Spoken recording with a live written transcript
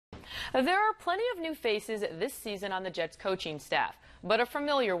There are plenty of new faces this season on the Jets coaching staff, but a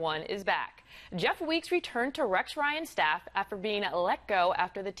familiar one is back. Jeff Weeks returned to Rex Ryan's staff after being let go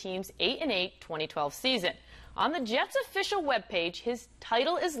after the team's 8-8 2012 season. On the Jets' official webpage, his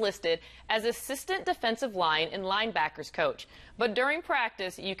title is listed as Assistant Defensive Line and Linebackers Coach, but during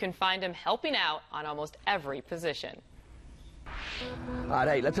practice, you can find him helping out on almost every position. All right,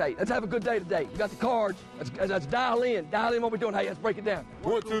 hey, let's have a good day today. We got the cards. Let's dial in what we're doing. Hey, let's break it down.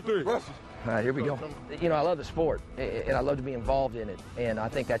 1, 2, 3. All right, here we go. You know, I love the sport, and I love to be involved in it, and I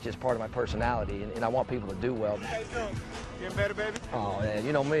think that's just part of my personality, and I want people to do well. Getting better, baby? Oh, man,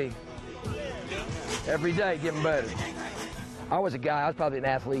 you know me. Every day getting better. I was probably an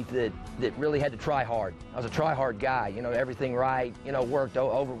athlete that really had to try hard. I was a try-hard guy, you know, everything right, you know,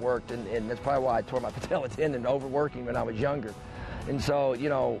 overworked, and that's probably why I tore my patella tendon overworking when I was younger. And so, you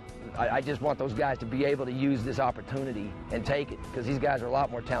know, I just want those guys to be able to use this opportunity and take it, because these guys are a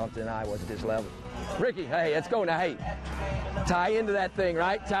lot more talented than I was at this level. Ricky, hey, let's go now. Hey, tie into that thing,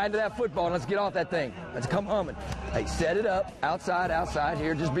 right? Tie into that football, and let's get off that thing. Let's come humming. Hey, set it up, outside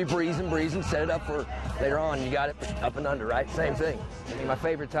here. Just be breezing. Set it up for later on. You got it up and under, right? Same thing. I mean, my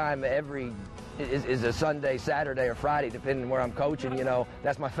favorite time is a Sunday, Saturday, or Friday, depending on where I'm coaching. You know,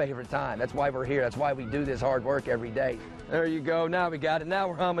 that's my favorite time. That's why we're here. That's why we do this hard work every day. There you go. Now we got it. Now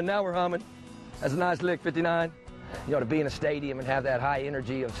we're humming. That's a nice lick, 59. You know, to be in a stadium and have that high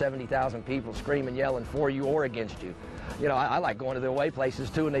energy of 70,000 people screaming, yelling for you or against you. You know, I like going to the away places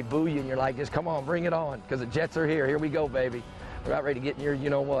too, and they boo you, and you're like, just come on, bring it on, because the Jets are here. Here we go, baby. We're about ready to get in your you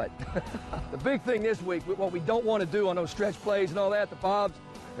know what. The big thing this week, what we don't want to do on those stretch plays and all that, the bobs,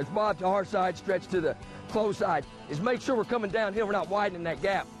 it's bob to our side, stretch to the close side, is make sure we're coming downhill. We're not widening that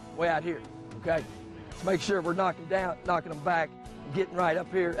gap way out here, okay? Let's make sure we're knocking them back, getting right up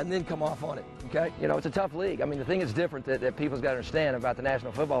here, and then come off on it, okay? You know, it's a tough league. I mean, the thing that's different that people's got to understand about the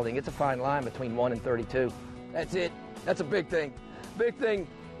National Football League, it's a fine line between 1 and 32. That's it. That's a big thing. Big thing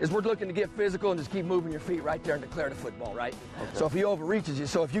is we're looking to get physical and just keep moving your feet right there and declare the football, right? Okay. So if he overreaches you,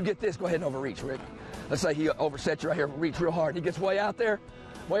 so if you get this, go ahead and overreach, Rick. Let's say he oversets you right here, reach real hard, and he gets way out there,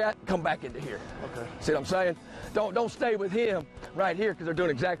 come back into here. Okay. See what I'm saying? Don't stay with him right here, because they're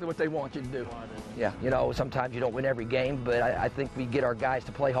doing exactly what they want you to do. Yeah, you know, sometimes you don't win every game, but I think we get our guys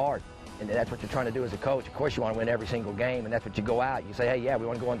to play hard. And that's what you're trying to do as a coach. Of course, you want to win every single game, and that's what you go out. You say, hey, yeah, we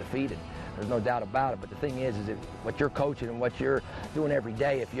want to go undefeated. There's no doubt about it. But the thing is that what you're coaching and what you're doing every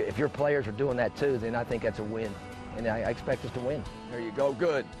day, if your players are doing that too, then I think that's a win. And I expect us to win. There you go.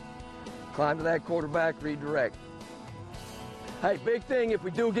 Good. Climb to that quarterback, redirect. Hey, big thing, if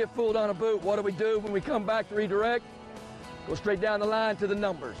we do get fooled on a boot, what do we do when we come back to redirect? Go straight down the line to the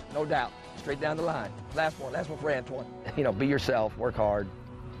numbers, no doubt. Straight down the line. Last one for Antoine. You know, be yourself, work hard.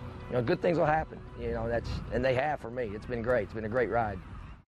 You know, good things will happen. You know, and they have for me. It's been great. It's been a great ride.